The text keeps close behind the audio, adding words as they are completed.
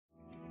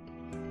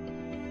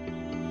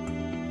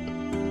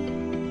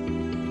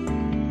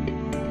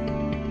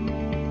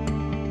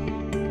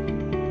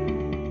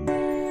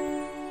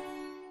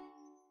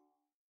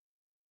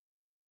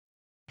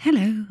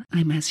Hello,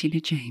 I'm Ursula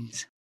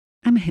James.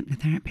 I'm a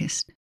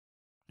hypnotherapist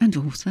and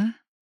author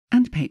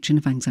and patron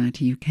of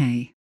Anxiety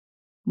UK.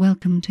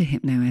 Welcome to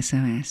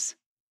HypnoSOS,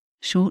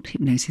 short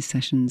hypnosis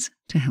sessions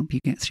to help you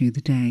get through the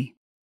day.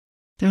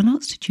 There are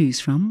lots to choose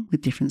from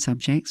with different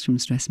subjects from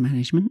stress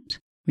management,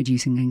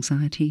 reducing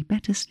anxiety,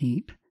 better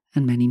sleep,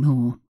 and many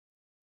more.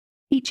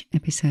 Each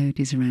episode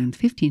is around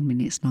 15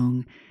 minutes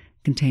long,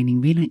 containing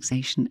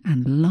relaxation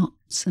and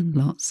lots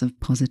of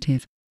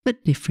positive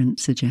but different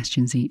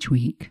suggestions each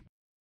week.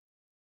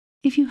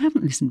 If you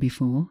haven't listened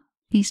before,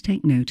 please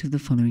take note of the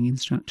following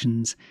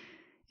instructions.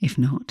 If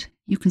not,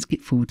 you can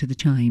skip forward to the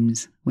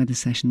chimes, where the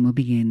session will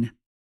begin.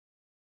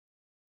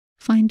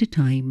 Find a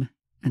time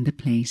and a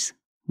place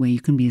where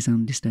you can be as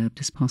undisturbed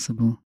as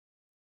possible.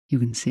 You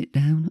can sit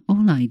down or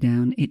lie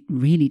down, it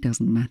really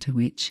doesn't matter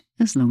which,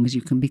 as long as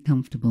you can be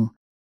comfortable.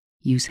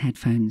 Use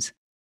headphones.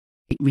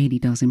 It really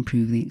does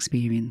improve the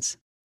experience.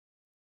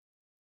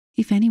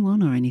 If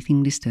anyone or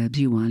anything disturbs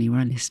you while you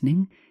are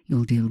listening,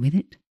 you'll deal with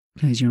it.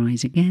 Close your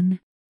eyes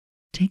again,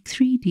 take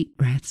 3 deep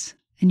breaths,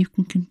 and you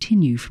can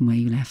continue from where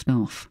you left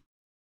off.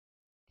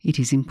 It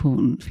is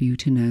important for you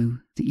to know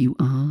that you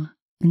are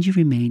and you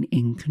remain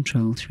in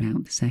control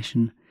throughout the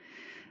session,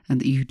 and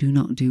that you do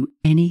not do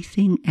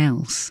anything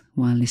else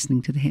while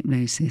listening to the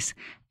hypnosis,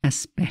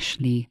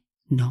 especially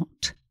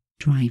not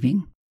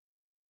driving.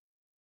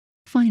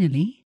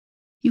 Finally,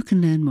 you can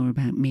learn more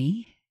about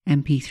me,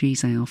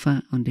 MP3s I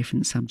offer on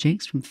different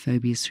subjects from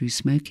phobias through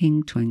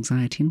smoking to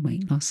anxiety and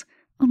weight loss,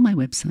 on my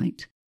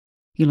website.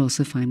 You'll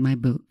also find my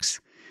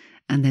books,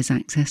 and there's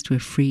access to a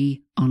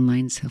free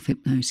online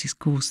self-hypnosis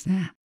course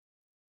there.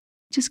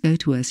 Just go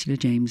to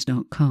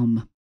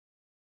ursulajames.com.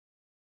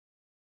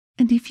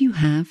 And if you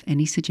have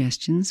any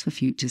suggestions for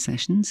future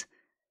sessions,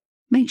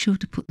 make sure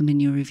to put them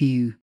in your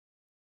review.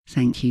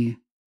 Thank you.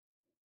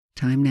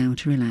 Time now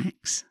to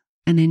relax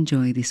and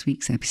enjoy this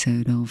week's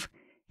episode of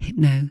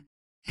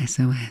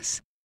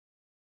HypnoSOS.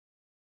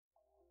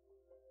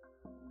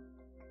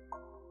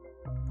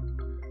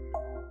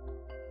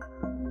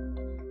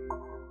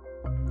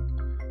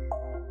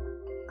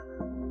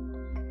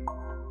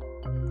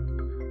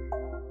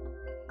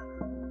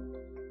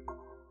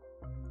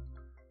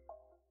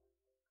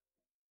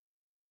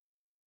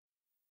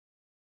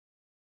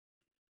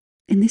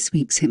 In this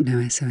week's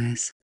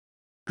HypnoSOS,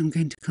 I'm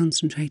going to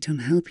concentrate on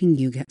helping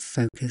you get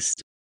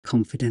focused,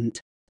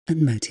 confident,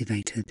 and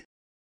motivated.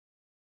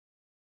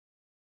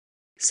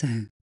 So,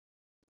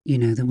 you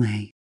know the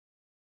way.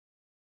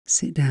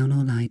 Sit down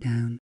or lie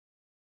down.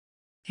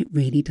 It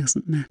really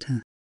doesn't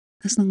matter,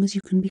 as long as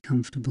you can be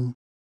comfortable.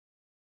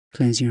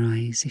 Close your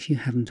eyes if you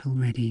haven't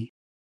already,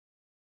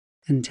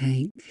 and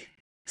take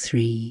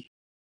 3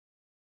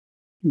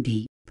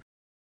 deep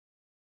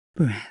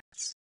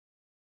breaths.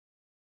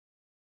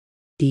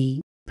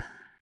 Deep,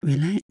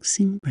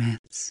 relaxing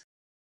breaths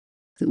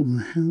that will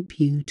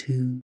help you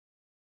to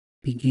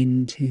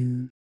begin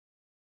to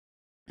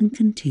and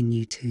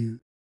continue to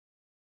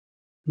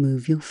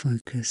move your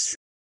focus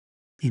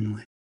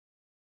inward,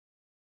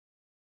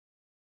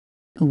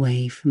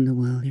 away from the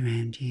world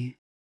around you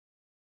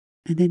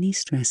and any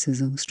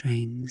stresses or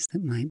strains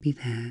that might be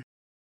there.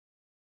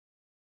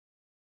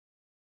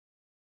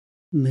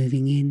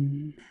 Moving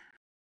in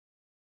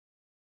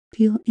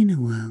to your inner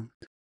world,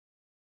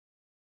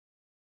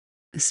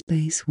 a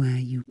space where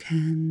you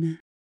can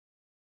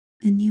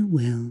and you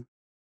will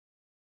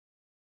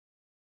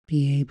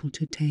be able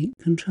to take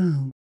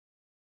control.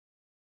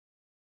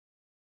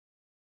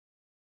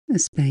 A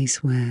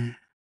space where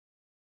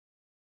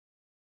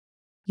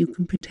you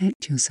can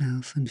protect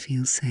yourself and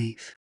feel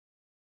safe.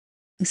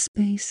 A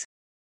space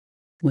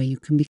where you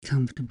can be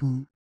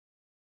comfortable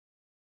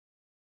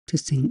to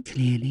think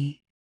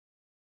clearly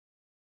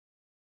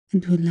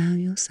and to allow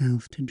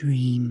yourself to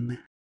dream,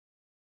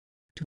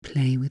 to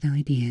play with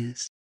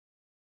ideas.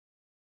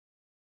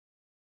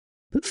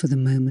 But for the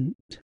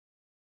moment,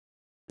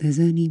 there's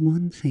only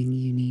one thing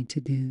you need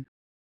to do,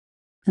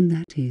 and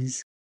that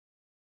is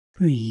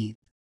breathe.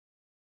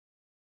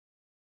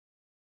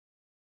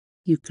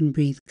 You can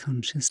breathe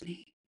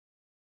consciously,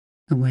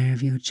 aware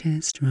of your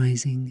chest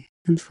rising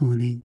and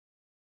falling.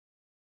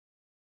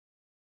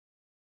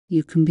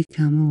 You can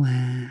become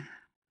aware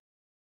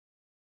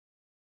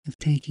of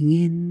taking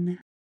in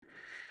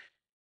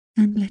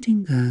and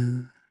letting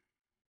go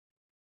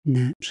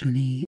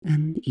naturally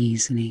and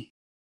easily.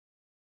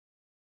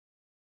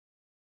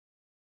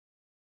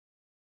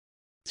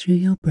 Through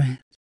your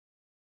breath,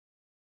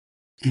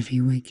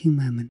 every waking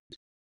moment,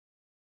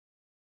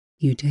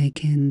 you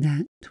take in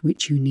that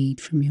which you need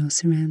from your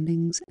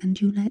surroundings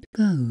and you let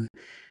go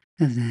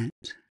of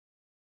that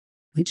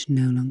which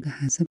no longer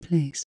has a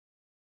place.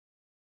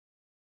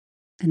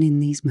 And in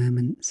these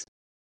moments,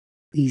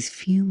 these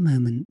few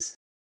moments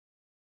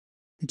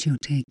that you're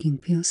taking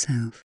for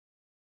yourself,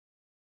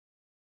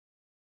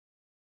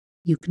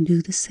 you can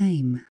do the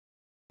same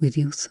with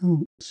your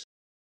thoughts.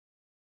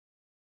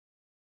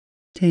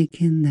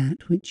 Take in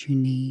that which you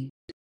need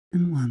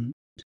and want,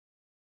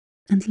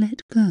 and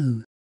let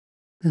go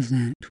of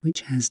that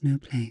which has no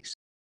place,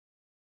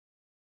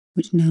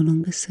 which no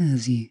longer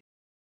serves you.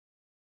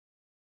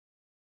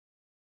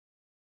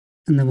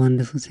 And the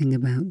wonderful thing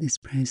about this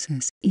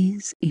process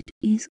is it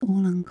is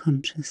all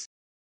unconscious,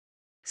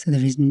 so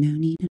there is no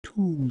need at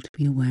all to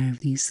be aware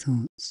of these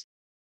thoughts,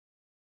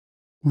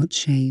 what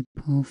shape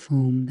or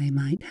form they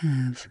might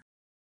have.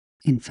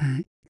 In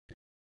fact,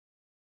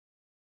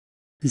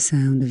 the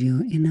sound of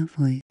your inner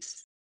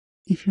voice,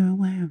 if you're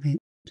aware of it,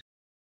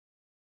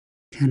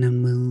 can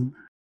and will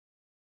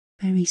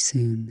very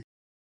soon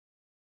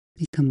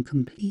become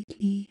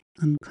completely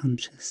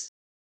unconscious,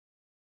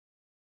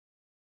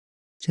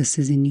 just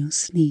as in your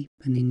sleep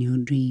and in your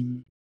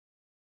dream.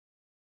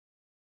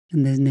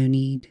 And there's no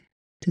need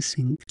to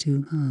think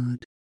too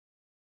hard,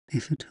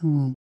 if at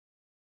all.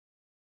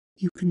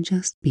 You can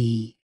just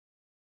be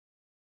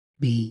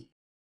in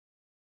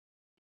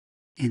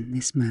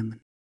this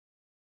moment.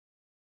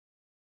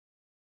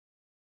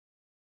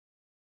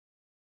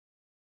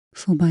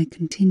 For by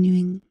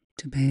continuing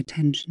to pay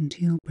attention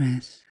to your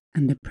breath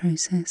and a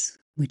process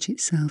which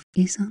itself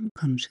is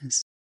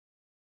unconscious,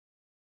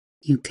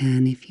 you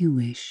can, if you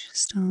wish,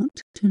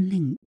 start to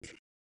link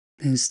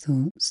those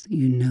thoughts that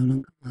you no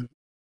longer want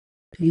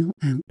to your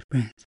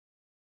out-breath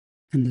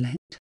and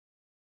let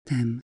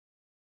them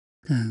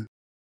go.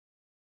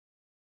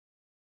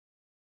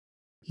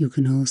 You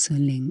can also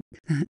link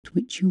that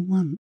which you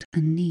want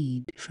and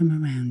need from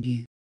around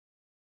you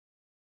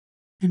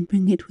and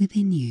bring it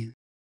within you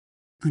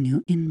on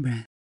your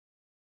in-breath.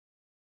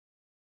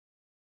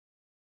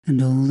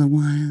 And all the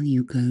while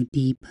you go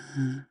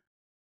deeper,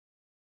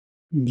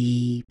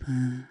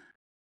 deeper,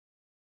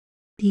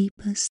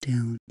 deeper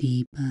still,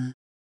 deeper,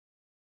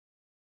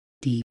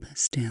 deeper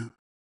still,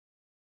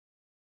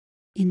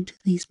 into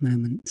these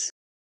moments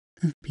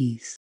of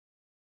peace,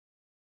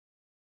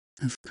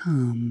 of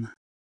calm,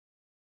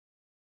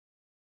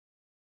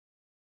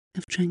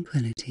 of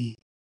tranquility.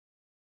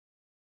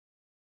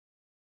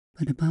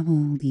 But above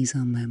all, these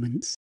are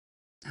moments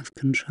of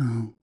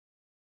control.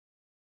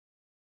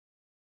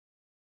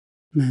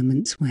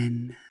 Moments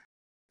when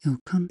your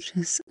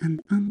conscious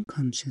and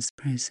unconscious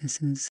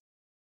processes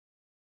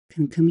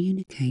can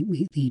communicate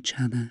with each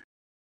other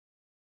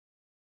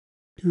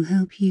to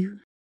help you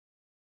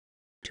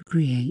to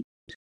create,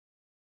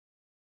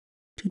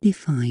 to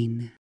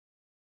define,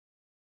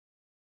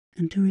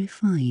 and to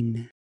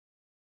refine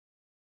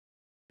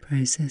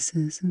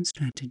processes and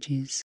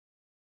strategies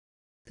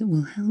that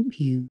will help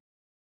you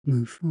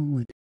move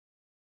forward.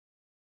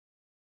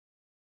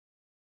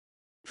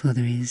 For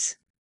there is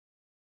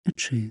a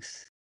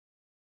truth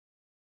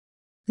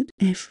that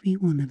every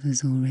one of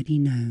us already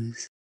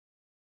knows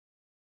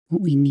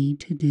what we need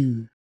to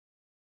do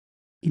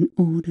in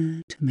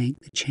order to make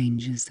the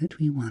changes that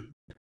we want.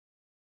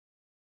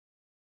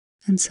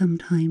 And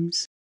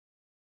sometimes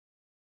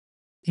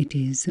it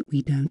is that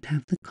we don't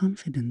have the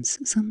confidence.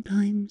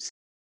 Sometimes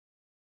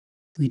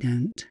we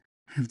don't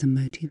have the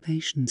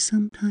motivation.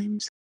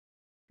 Sometimes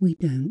we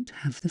don't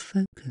have the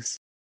focus.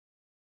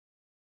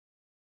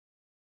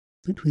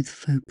 But with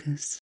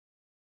focus,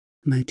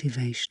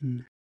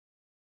 motivation,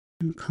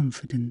 and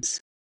confidence,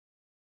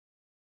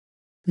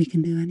 we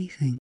can do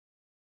anything.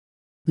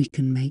 We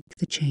can make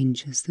the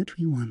changes that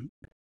we want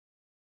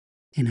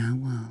in our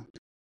world.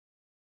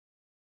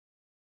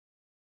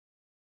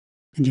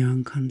 And your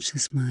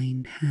unconscious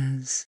mind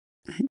has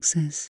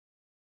access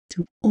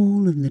to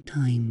all of the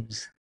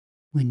times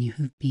when you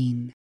have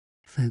been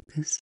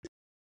focused,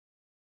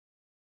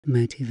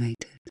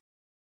 motivated,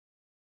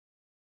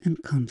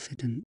 and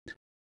confident.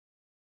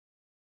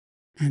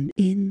 And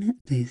in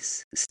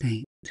this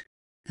state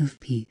of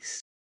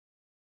peace,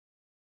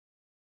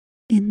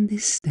 in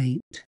this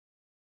state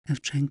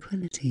of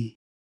tranquility,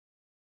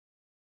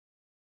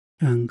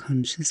 your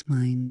unconscious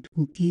mind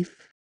will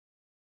give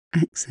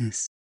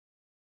access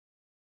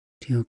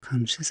to your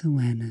conscious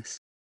awareness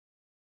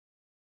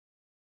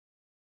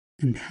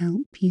and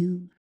help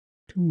you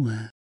to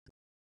work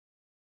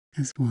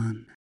as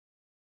one,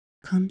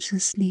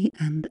 consciously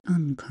and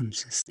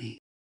unconsciously,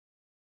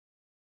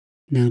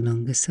 no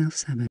longer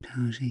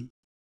self-sabotaging,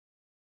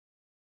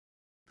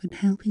 but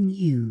helping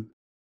you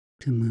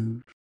to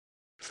move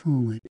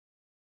forward,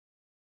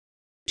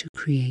 to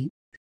create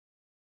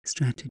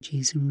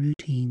strategies and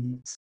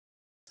routines,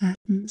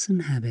 patterns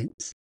and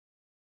habits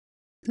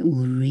that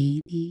will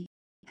really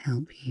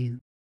help you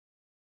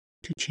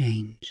to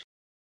change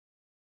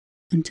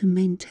and to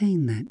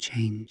maintain that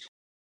change,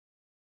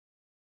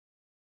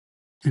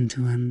 and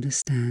to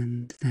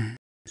understand that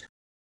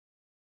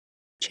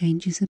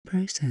change is a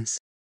process.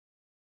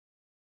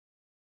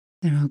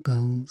 There are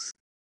goals,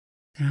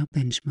 there are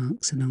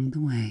benchmarks along the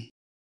way,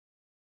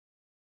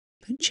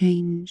 but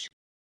change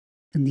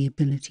and the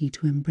ability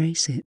to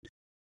embrace it,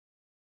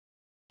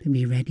 to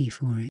be ready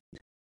for it,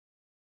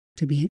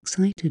 to be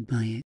excited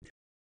by it,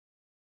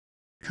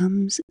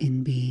 comes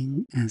in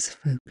being as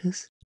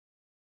focused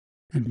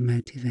and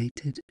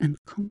motivated and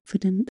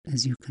confident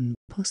as you can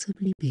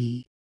possibly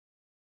be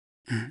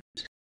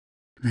at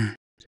that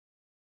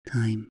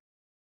time.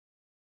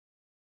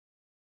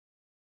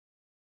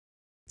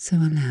 So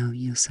allow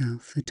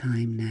yourself the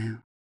time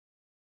now.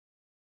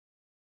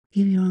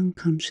 Give your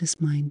unconscious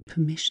mind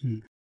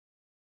permission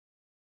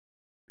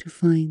to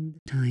find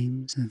the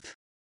times of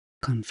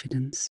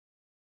confidence,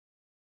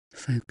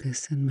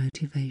 focus and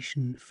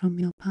motivation from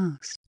your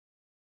past.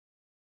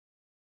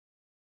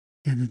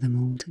 Gather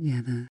them all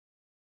together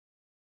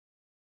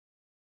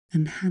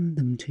and hand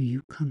them to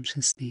you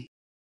consciously,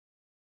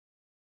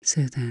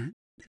 so that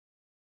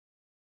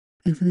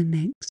over the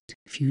next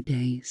few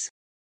days,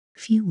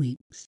 few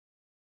weeks,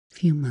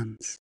 few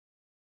months,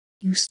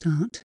 you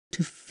start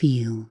to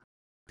feel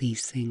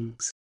these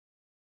things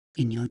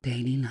in your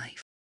daily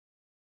life.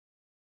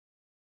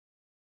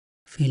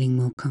 Feeling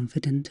more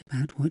confident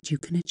about what you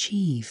can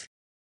achieve.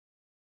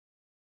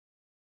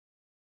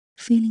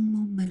 Feeling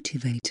more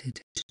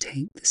motivated to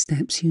take the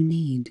steps you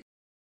need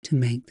to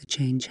make the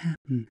change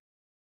happen.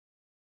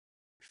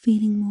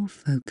 Feeling more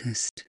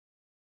focused,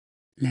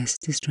 less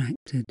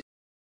distracted,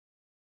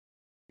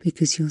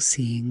 because you're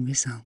seeing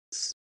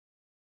results.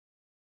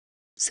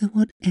 So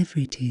whatever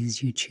it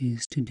is you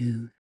choose to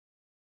do,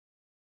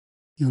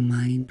 your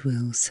mind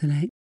will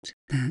select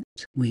that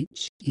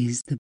which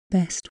is the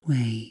best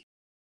way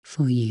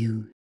for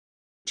you,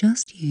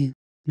 just you,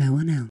 no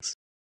one else,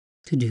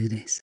 to do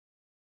this.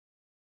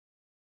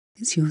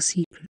 It's your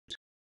secret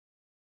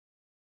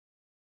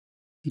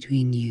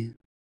between you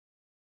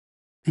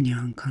and your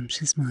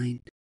unconscious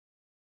mind.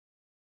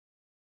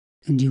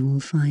 And you will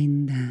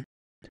find that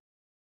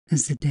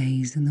as the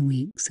days and the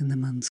weeks and the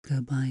months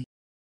go by,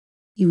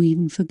 you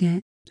even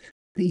forget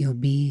that you're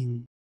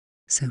being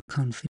so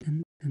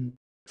confident and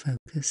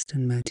focused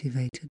and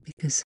motivated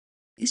because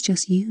it's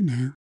just you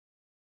now.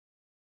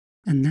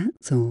 And that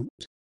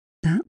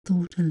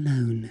thought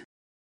alone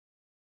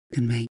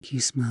can make you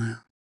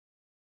smile,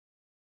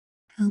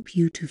 help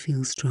you to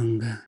feel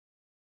stronger,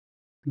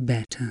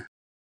 better,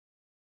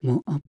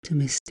 more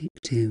optimistic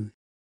too,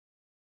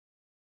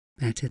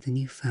 better than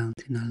you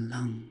felt in a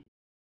long,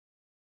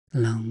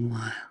 long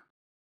while.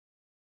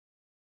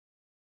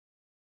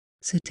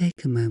 So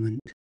take a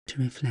moment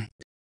to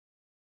reflect.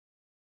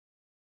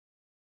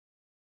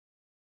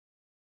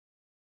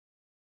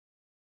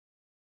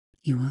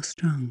 You are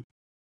strong.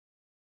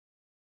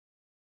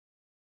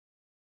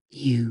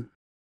 You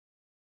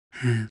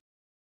have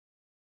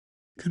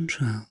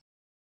control.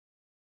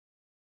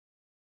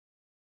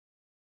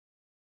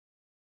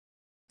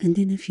 And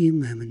in a few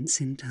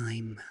moments in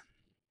time,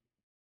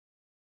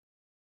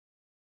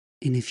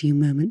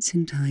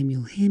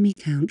 you'll hear me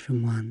count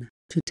from 1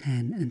 to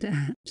 10, and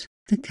at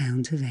the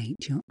count of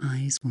 8, your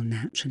eyes will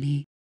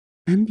naturally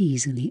and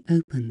easily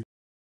open.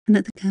 And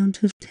at the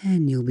count of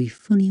 10, you'll be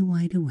fully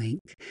wide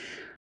awake,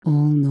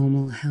 all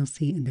normal,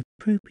 healthy and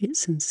appropriate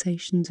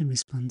sensations and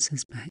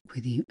responses back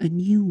with you,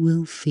 and you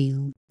will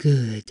feel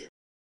good,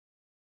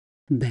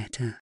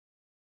 better,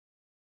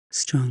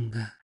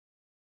 stronger,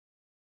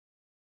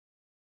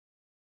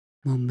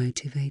 more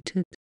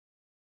motivated,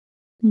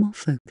 more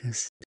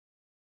focused,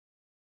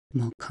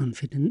 more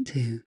confident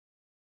too.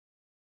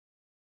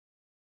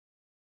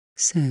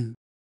 So,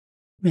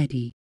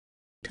 ready,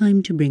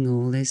 time to bring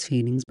all those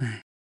feelings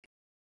back.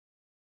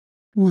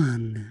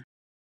 1,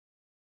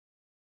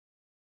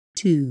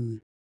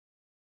 2,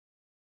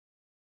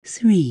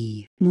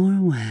 3, more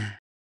aware.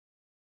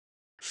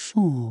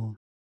 4,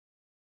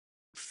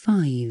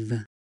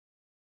 5,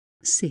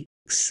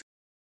 6,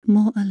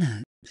 more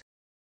alert.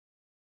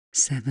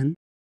 7,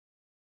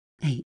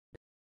 8,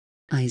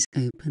 eyes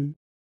open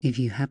if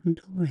you haven't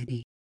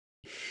already.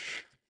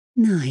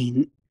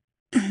 9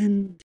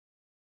 and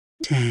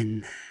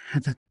 10,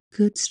 have a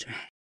good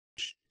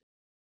stretch.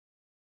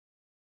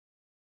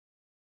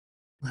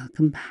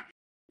 Welcome back.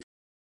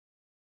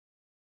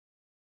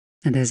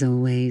 And as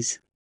always,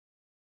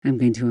 I'm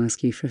going to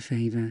ask you for a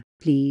favour.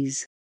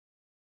 Please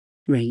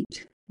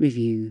rate,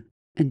 review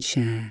and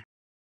share.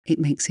 It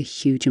makes a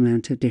huge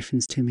amount of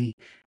difference to me,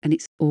 and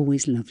it's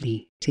always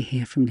lovely to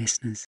hear from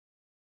listeners.